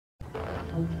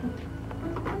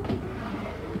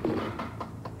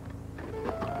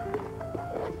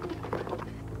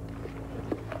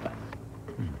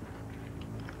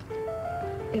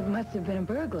It must have been a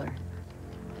burglar.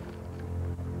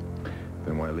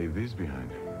 Then why leave these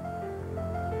behind?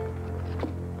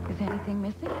 Is anything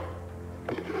missing?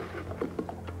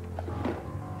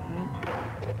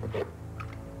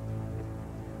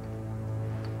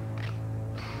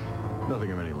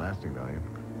 Nothing of any lasting value.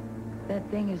 That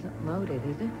thing isn't loaded,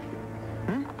 is it?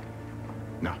 Hmm?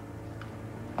 No.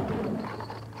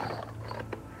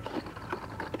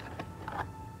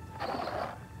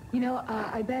 You know,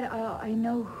 I bet I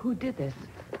know who did this.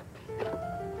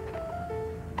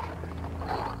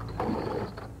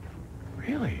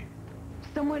 Really?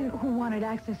 Someone who wanted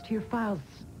access to your files.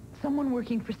 Someone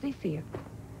working for Cece.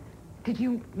 Did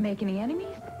you make any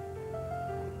enemies?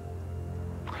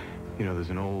 You know, there's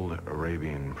an old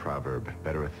Arabian proverb,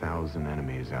 better 1,000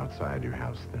 enemies outside your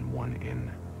house than one in.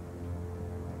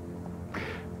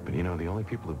 But you know, the only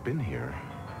people who've been here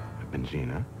have been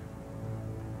Gina,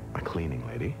 my cleaning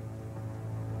lady,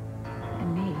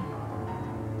 And me.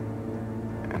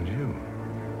 and you.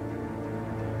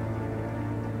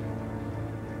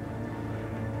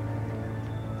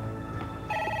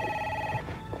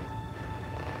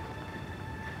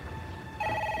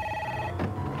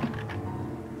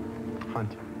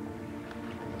 Hunt.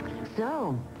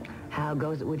 So, how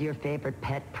goes it with your favorite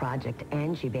pet project,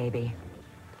 Angie, baby?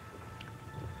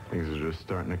 Things are just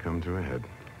starting to come to a head.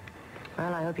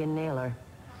 Well, I hope you nail her.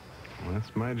 Well,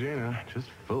 that's my Gina, just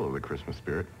full of the Christmas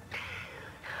spirit.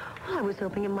 Well, I was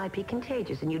hoping it might be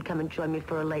contagious and you'd come and join me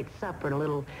for a late supper and a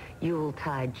little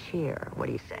Yuletide cheer. What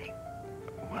do you say?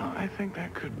 Well, I think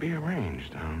that could be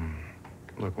arranged.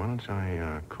 Look, why don't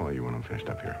I call you when I'm finished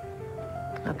up here?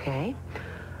 Okay.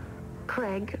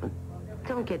 Craig,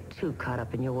 don't get too caught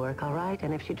up in your work, all right?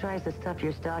 And if she tries to stuff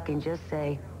your stocking, just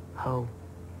say, ho.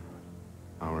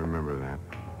 I'll remember that.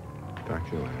 Talk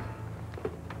to you later.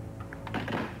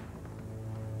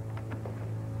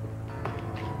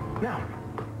 Now,